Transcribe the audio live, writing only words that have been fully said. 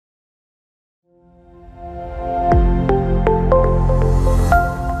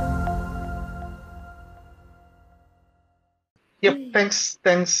Yep,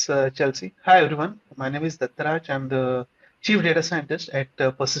 thanks, Chelsea. Hi, everyone. My name is Dattaraj. I'm the Chief Data Scientist at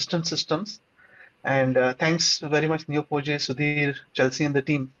Persistent Systems. And thanks very much, Neo4j, Sudhir, Chelsea, and the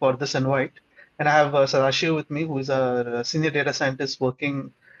team for this invite. And I have Sadashiv with me, who is our Senior Data Scientist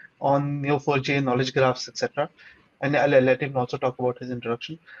working on Neo4j, knowledge graphs, etc. And I'll let him also talk about his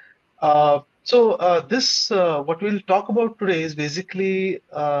introduction. What we'll talk about today is basically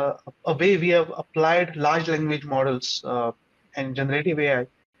a way we have applied large language models and generative AI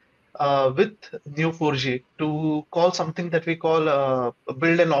with Neo4j to call something that we call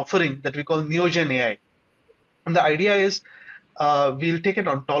build an offering that we call NeoGenAI. And the idea is we'll take an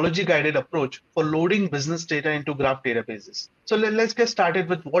ontology guided approach for loading business data into graph databases. So let's get started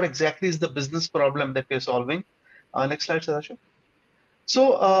with what exactly is the business problem that we're solving. Next slide, Sadashiv.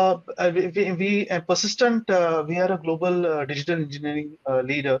 So Persistent, we are a global digital engineering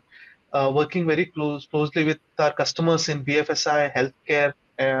leader working very closely with our customers in BFSI, healthcare,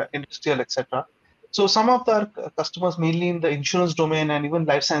 industrial, etc. So some of our customers, mainly in the insurance domain and even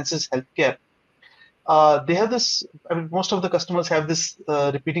life sciences, healthcare, they have this. I mean, most of the customers have this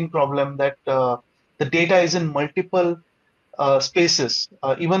repeating problem that the data is in multiple spaces.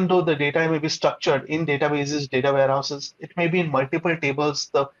 Even though the data may be structured in databases, data warehouses, it may be in multiple tables.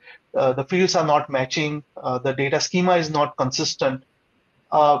 The fields are not matching. The data schema is not consistent.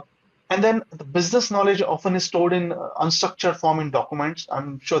 Uh, and then the business knowledge often is stored in unstructured form in documents.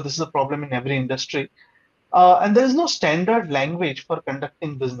 I'm sure this is a problem in every industry. And there is no standard language for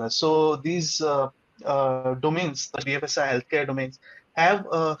conducting business. So these domains, the BFSI healthcare domains, have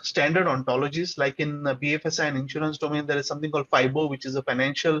standard ontologies. Like in BFSI and insurance domain, there is something called FIBO, which is a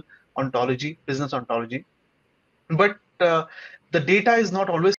financial ontology, business ontology. But the data is not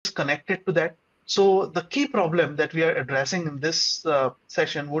always connected to that. So the key problem that we are addressing in this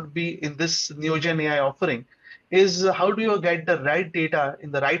session would be in this NeoGen AI offering is how do you get the right data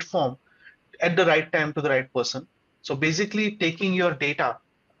in the right form at the right time to the right person. So basically taking your data,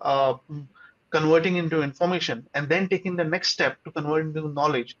 uh, converting into information, and then taking the next step to convert into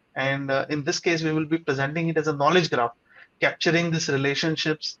knowledge. And in this case, we will be presenting it as a knowledge graph, capturing these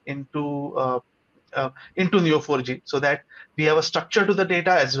relationships into Neo4j so that we have a structure to the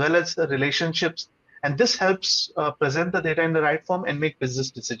data as well as the relationships. And this helps present the data in the right form and make business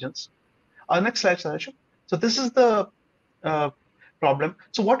decisions. Next slide, Sanasha. So this is the uh, problem.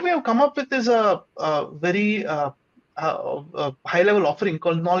 So what we have come up with is a very high-level offering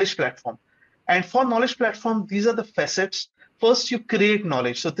called knowledge platform. And for knowledge platform, these are the facets. First, you create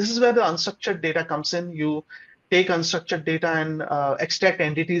knowledge. So this is where the unstructured data comes in. You take unstructured data and extract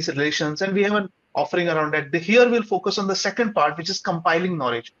entities, relations, and we have an offering around that. Here we'll focus on the second part, which is compiling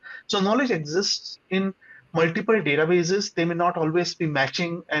knowledge. So knowledge exists in multiple databases. They may not always be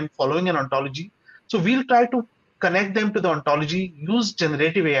matching and following an ontology. So we'll try to connect them to the ontology, use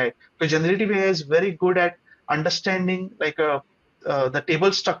generative AI. Because generative AI is very good at understanding the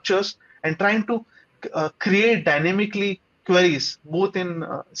table structures and trying to create dynamically queries, both in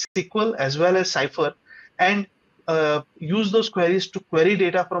SQL as well as Cypher, and use those queries to query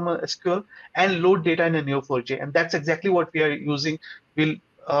data from a SQL and load data in a Neo4j. And that's exactly what we are using.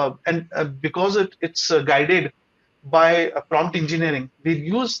 Because it's guided by prompt engineering, we'll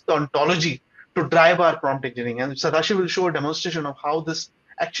use the ontology to drive our prompt engineering. And Sadashi will show a demonstration of how this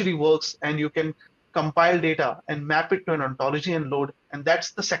actually works, and you can compile data and map it to an ontology and load. And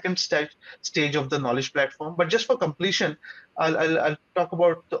that's the second stage of the knowledge platform. But just for completion, I'll talk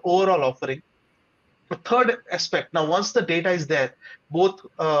about the overall offering. The third aspect, now once the data is there, both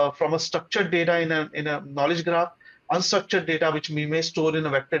from a structured data in a knowledge graph, unstructured data which we may store in a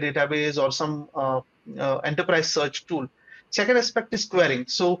vector database or some enterprise search tool. Second aspect is querying.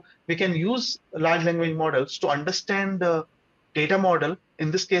 So we can use large language models to understand the data model.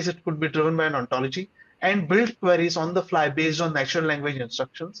 In this case, it could be driven by an ontology and build queries on the fly based on natural language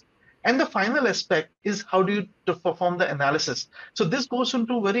instructions. And the final aspect is how do you to perform the analysis. So this goes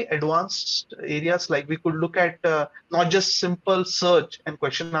into very advanced areas, like we could look at not just simple search and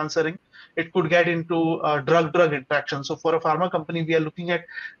question answering. It could get into drug-drug interaction. So for a pharma company, we are looking at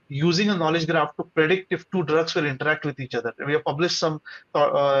using a knowledge graph to predict if two drugs will interact with each other. We have published some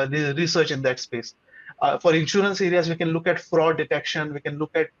research in that space. For insurance areas, we can look at fraud detection, we can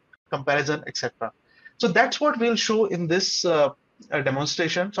look at comparison, etc. So that's what we'll show in this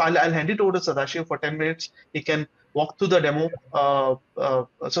demonstration. So I'll hand it over to Sadashiv for 10 minutes. He can walk through the demo. So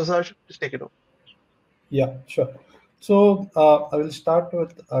Sadashiv, just take it over. Yeah, sure. So I will start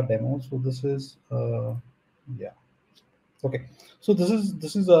with a demo. So this is yeah. Okay. So this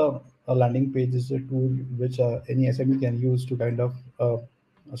is a landing page. This is a tool which any SME can use to kind of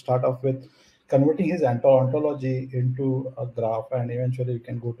start off with converting his ontology into a graph, and eventually you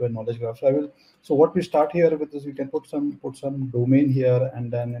can go to a knowledge graph. So I will. So what we start here with is we can put some domain here,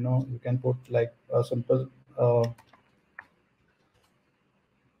 and then you can put like a simple.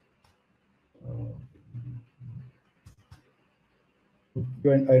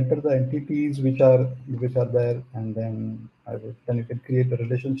 You enter the entities which are there, and then you can create the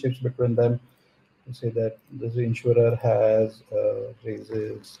relationships between them. To say that this insurer has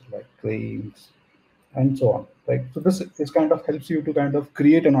raises like claims and so on, right? So this kind of helps you to kind of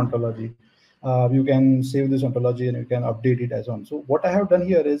create an ontology. You can save this ontology and you can update it as on. So what I have done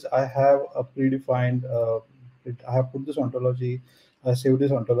here is I have a predefined. I have put this ontology. I saved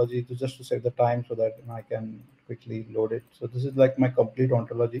this ontology just to save the time so that I can quickly load it. So this is like my complete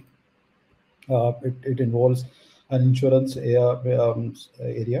ontology. It involves an insurance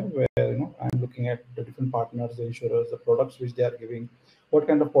area where I'm looking at the different partners, the insurers, the products which they are giving, what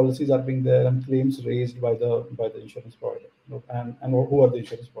kind of policies are being there, and claims raised by the insurance provider, and who are the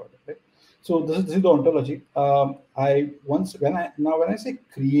insurance provider, right? So this is the ontology. I once when I now when I say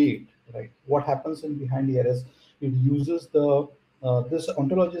create, right, what happens in behind here is it uses the this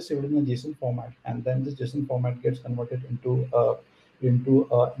ontology is saved in a JSON format, and then this JSON format gets converted into a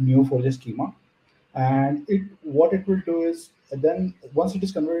Neo4j schema. And what it will do is then once it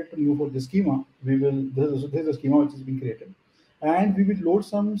is converted to Neo4j schema, we will this is a schema which is being created, and we will load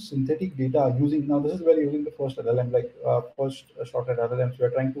some synthetic data using, now this is where using the first LLM, like first shot at LLMs. We are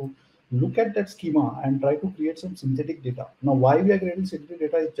trying to look at that schema and try to create some synthetic data. Now why we are creating synthetic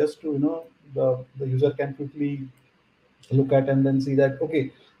data is just to the user can quickly look at and then see that,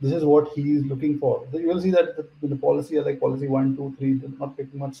 okay, this is what he is looking for. So you will see that the policy are like policy 1, 2, 3 does not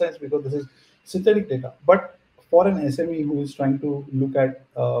make much sense because this is synthetic data. But for an SME who is trying to look at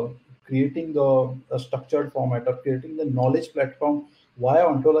creating the a structured format or creating the knowledge platform via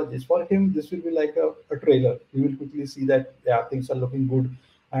ontologies, for him this will be like a trailer. He will quickly see that, yeah, things are looking good,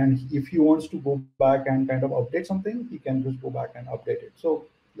 and if he wants to go back and kind of update something, he can just go back and update it. So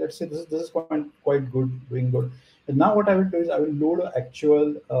let's say this is quite good, doing good. And now what I will do is I will load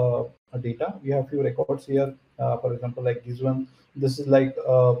actual data. We have few records here. For example, like this one, this is like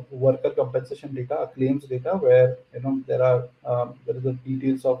worker compensation data, claims data, where there is the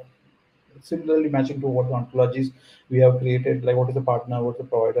details of similarly matching to what ontologies we have created, like what is the partner, what's the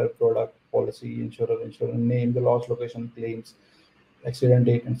provider, product, policy, insurer name, the loss location, claims, accident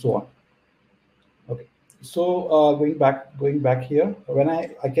date, and so on. Okay. So going back here, when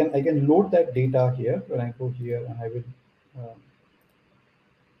I can load that data here. When I go here and I will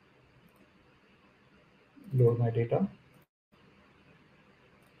load my data.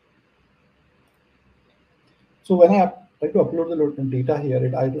 So when I try to upload the data here,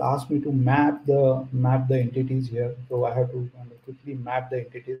 it will ask me to map the entities here. So I have to kind of quickly map the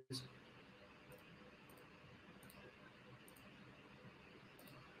entities.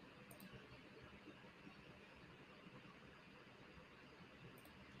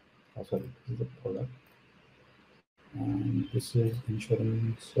 Oh, sorry, this is the product, and this is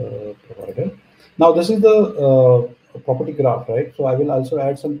insurance provider. Now this is the property graph, right? So I will also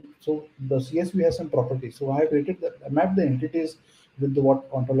add some. So the CSV has some properties. So I have created I mapped the entities with the what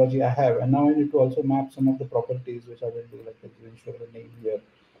ontology I have, and now I need to also map some of the properties which I will do, like the insurer name here,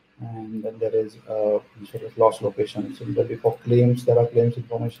 and then there is insurance loss location. Similarly for claims, there are claims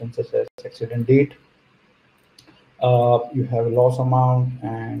information such as accident date. You have loss amount,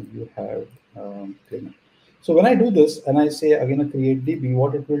 and you have claimant. So when I do this and I say again a create DB,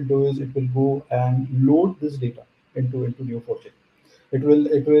 what it will do is it will go and load this data into Neo4j. It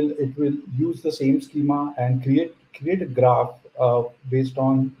will use the same schema and create a graph based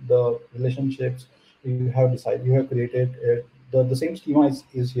on the relationships you have decided, you have created. The same schema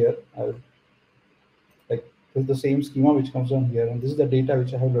is here. Like this is the same schema which comes on here, and this is the data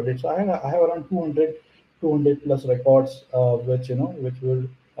which I have loaded. So I have around 200 plus records, which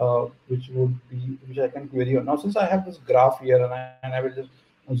would be which I can query on. Now since I have this graph here, and I will just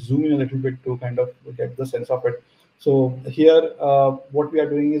zoom in a little bit to kind of get the sense of it. So here, what we are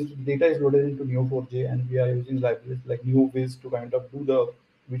doing is data is loaded into Neo4j, and we are using libraries like NeoViz to kind of do the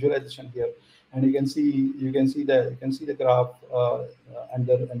visualization here. And you can see the graph and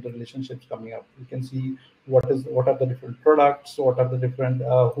the relationships coming up. You can see what are the different products, what are the different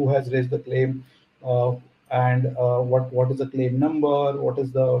who has raised the claim, and what is the claim number, what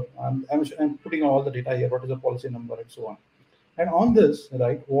is the I'm putting all the data here, what is the policy number, and so on. And on this,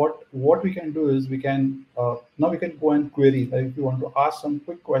 right, what we can do is we can now we can go and query. Like if you want to ask some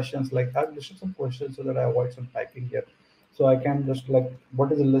quick questions, like I've listed some questions so that I avoid some typing here. So I can just like,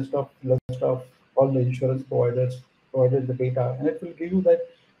 what is the list of all the insurance providers provided the data, and it will give you that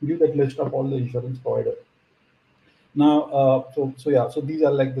give that list of all the insurance providers. Now, so these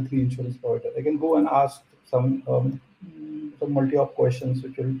are like the three insurance providers. I can go and ask some multi-op questions,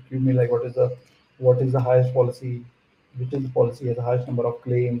 which will give me like what is the highest policy, which is the policy has the highest number of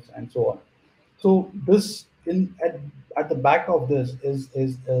claims, and so on. So this in at the back of this is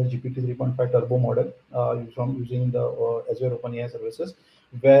a GPT 3.5 turbo model from using the Azure OpenAI services,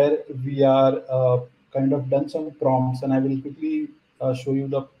 where we are kind of done some prompts, and I will quickly show you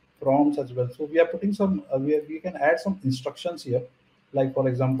the prompts as well. So we are putting some we can add some instructions here, like for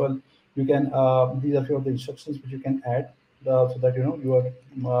example, you can these are few of the instructions which you can add so that you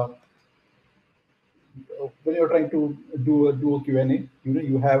are when you're trying to do a Q&A,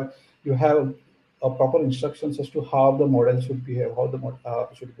 you have a proper instructions as to how the model should behave, how the model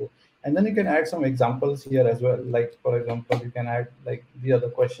should go, and then you can add some examples here as well. Like for example, you can add like the other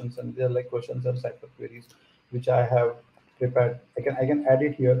questions, and they're like questions and cypher queries, which I have prepared. I can add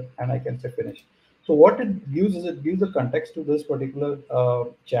it here, and I can say finish. So what it gives is it gives the context to this particular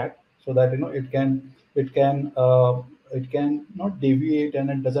chat, so that it can it can not deviate, and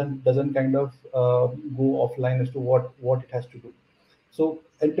it doesn't kind of go offline as to what it has to do. So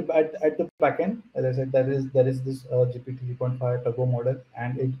at the back end, as I said, there is this GPT 3.5 turbo model,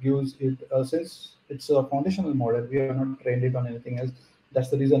 and it gives it since it's a foundational model, we have not trained it on anything else. That's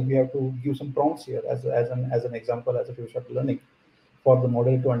the reason we have to give some prompts here as an example, as a future learning for the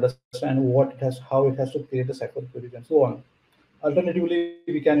model to understand what it has, how it has to create a cipher queries, and so on. Alternatively,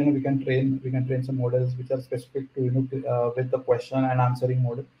 we can train some models which are specific to with the question and answering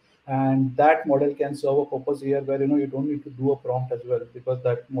model, and that model can serve a purpose here where you don't need to do a prompt as well, because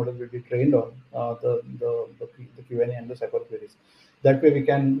that model will be trained on the Q&A and the cipher queries. That way we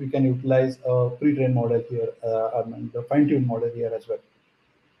can utilize a pre-trained model here, and the fine-tuned model here as well.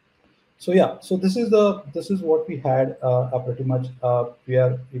 So yeah, so this is what we had pretty much. We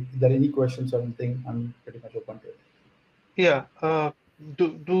are If there are any questions or anything, I'm pretty much open to it. Yeah,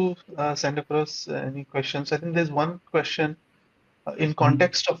 do send across any questions. I think there's one question in Mhm.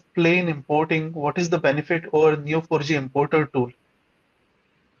 context of plain importing. What is the benefit over Neo4j importer tool?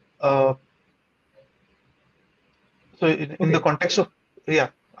 Uh, so in the Okay. context of, yeah,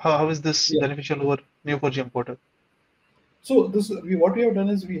 how is this Yeah. beneficial over Neo4j importer? So what we have done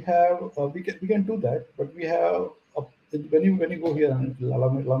is we can do that, but we have a, when you go here, and allow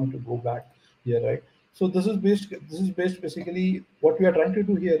me to go back here, right? So this is based basically what we are trying to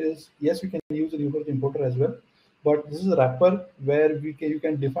do here is, yes, we can use the Newport importer as well, but this is a wrapper where you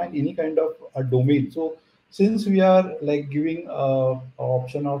can define any kind of a domain. So since we are like giving a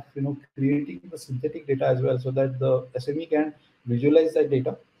option of creating the synthetic data as well, so that the SME can visualize that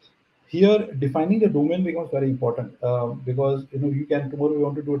data. Here defining the domain becomes very important, because you can, tomorrow you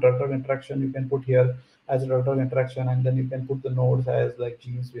want to do a drug interaction, you can put here as a drug interaction, and then you can put the nodes as like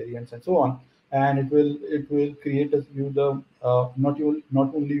genes, variants, and so on, and it will create you the not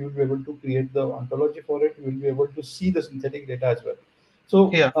only you will be able to create the ontology for it, you will be able to see the synthetic data as well.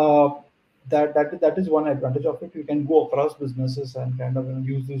 So Yeah, that is one advantage of it. You can go across businesses and kind of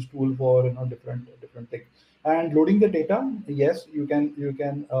use this tool for different things. And loading the data, yes, you can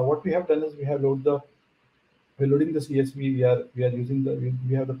what we have done is we're loading the CSV. We are using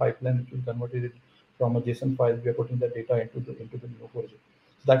we have the pipeline which will convert it from a JSON file. We are putting the data into the new project.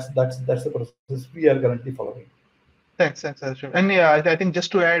 So that's the process we are currently following. thanks, Arshim. And yeah, I think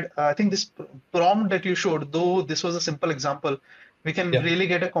just to add, I think this prompt that you showed, though this was a simple example, we can Yeah, really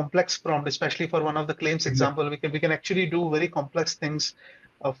get a complex prompt, especially for one of the claims exactly. example. We can actually do very complex things,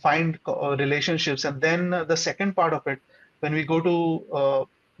 find relationships, and then the second part of it, when we go to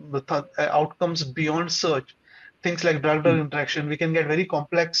outcomes beyond search, things like drug-drug Mm. interaction, we can get very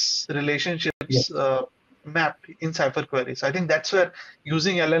complex Yeah, relationships mapped in cipher queries. I think that's where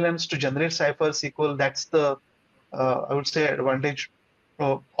using LLMs to generate cipher SQL, that's the I would say advantage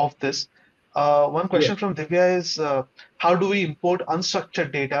of this. One yeah, question from Divya is, how do we import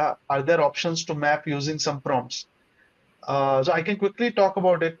unstructured data? Are there options to map using some prompts? So I can quickly talk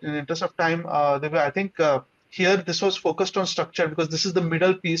about it in the interest of time. Divya, I think here this was focused on structure because this is the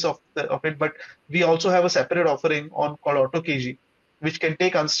middle piece of it, but we also have a separate offering on called AutoKG, which can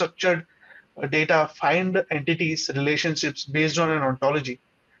take unstructured data, find entities, relationships based on an ontology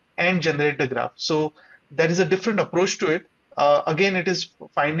and generate the graph. So there is a different approach to it. Again, it is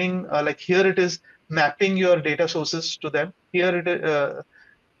finding like here it is mapping your data sources to them. Here it is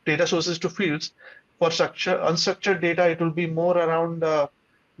data sources to fields. For unstructured data, it will be more around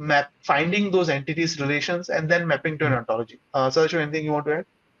finding those entities relations and then mapping to an ontology. Sadash, anything you want to add?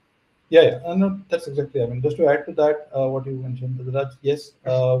 yeah. No, that's exactly. I mean, just to add to that, what you mentioned, Dattaraj, yes,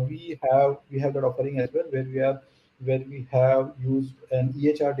 we have that offering as well, where we are where we have used an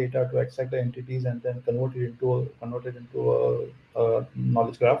EHR data to extract the entities and then convert it into a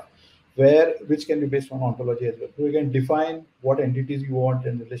knowledge graph, where which can be based on ontology as well. So you can define what entities you want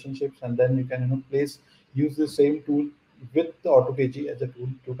in relationships, and then you can use the same tool with the AutoKG as a tool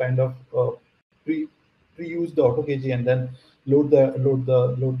to kind of pre pre-use the AutoKG and then load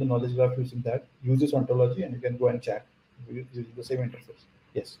the knowledge graph using that. Use this ontology, and you can go and chat using the same interface.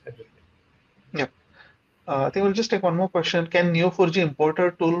 Yes, absolutely. Yeah. I think we'll just take one more question. Can Neo4j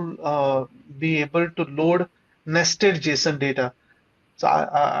importer tool be able to load nested JSON data? So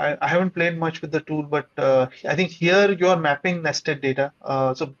I haven't played much with the tool, but I think here you are mapping nested data.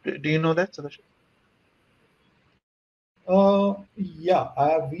 So do you know that, Sudarshan?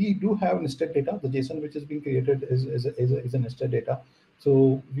 Yeah, we do have nested data. The JSON which is being created is a nested data.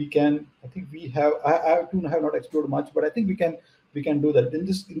 So we can, I think we have, I too have not explored much, but I think we can do that.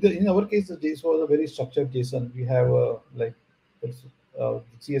 In our case, the JSON was a very structured JSON. We have like it's,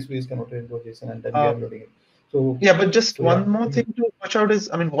 CSV is converted into a JSON, and then we Uh, are loading it. So Yeah, but just so yeah, one more thing to watch out is,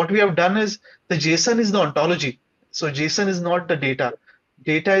 I mean, what we have done is the JSON is the ontology. So JSON is not the data.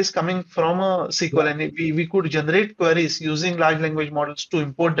 Data is coming from a SQL, yeah, and we could generate queries using large language models to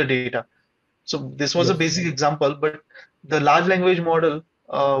import the data. So this was a yes, basic example, but the large language model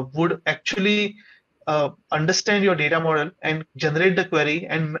would actually understand your data model and generate the query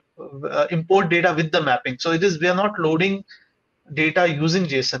and import data with the mapping. So it is, we are not loading data using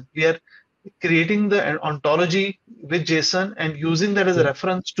JSON. We are creating the ontology with JSON and using that as a yes,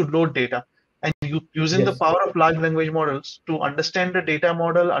 reference to load data. And using the yes, power of large language models to understand the data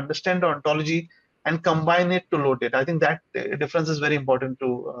model, understand the ontology, and combine it to load data. I think that difference is very important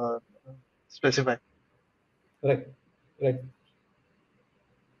to specify. right, right.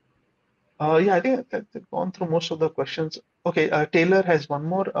 Yeah, I think I've gone through most of the questions. Okay, Taylor has one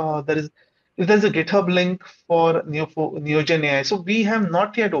more. There's a GitHub link for NeoGen AI. So we have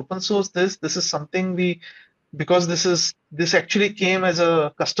not yet open sourced this. This is something we, because this actually came as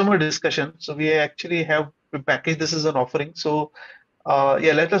a customer discussion. So we actually have packaged this as an offering. So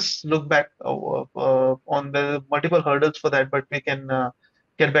yeah, let us look back on the multiple hurdles for that, but we can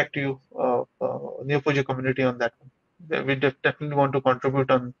get back to you, Neo4j community on that one. We definitely want to contribute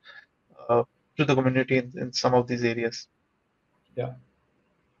on uh, to the community in some of these areas. Yeah,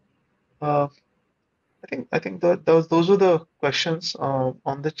 Uh, I think those were the questions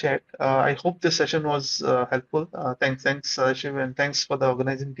on the chat. I hope this session was helpful. Thanks, Shiv, and thanks for the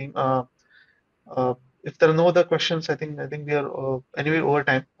organizing team. Uh, if there are no other questions, I think we are anyway over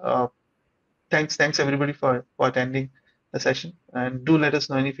time. Thanks everybody for attending the session, and do let us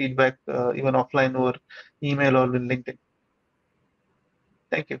know any feedback, even offline or email or in LinkedIn.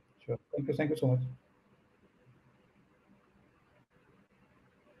 Thank you. sure. Thank you so much.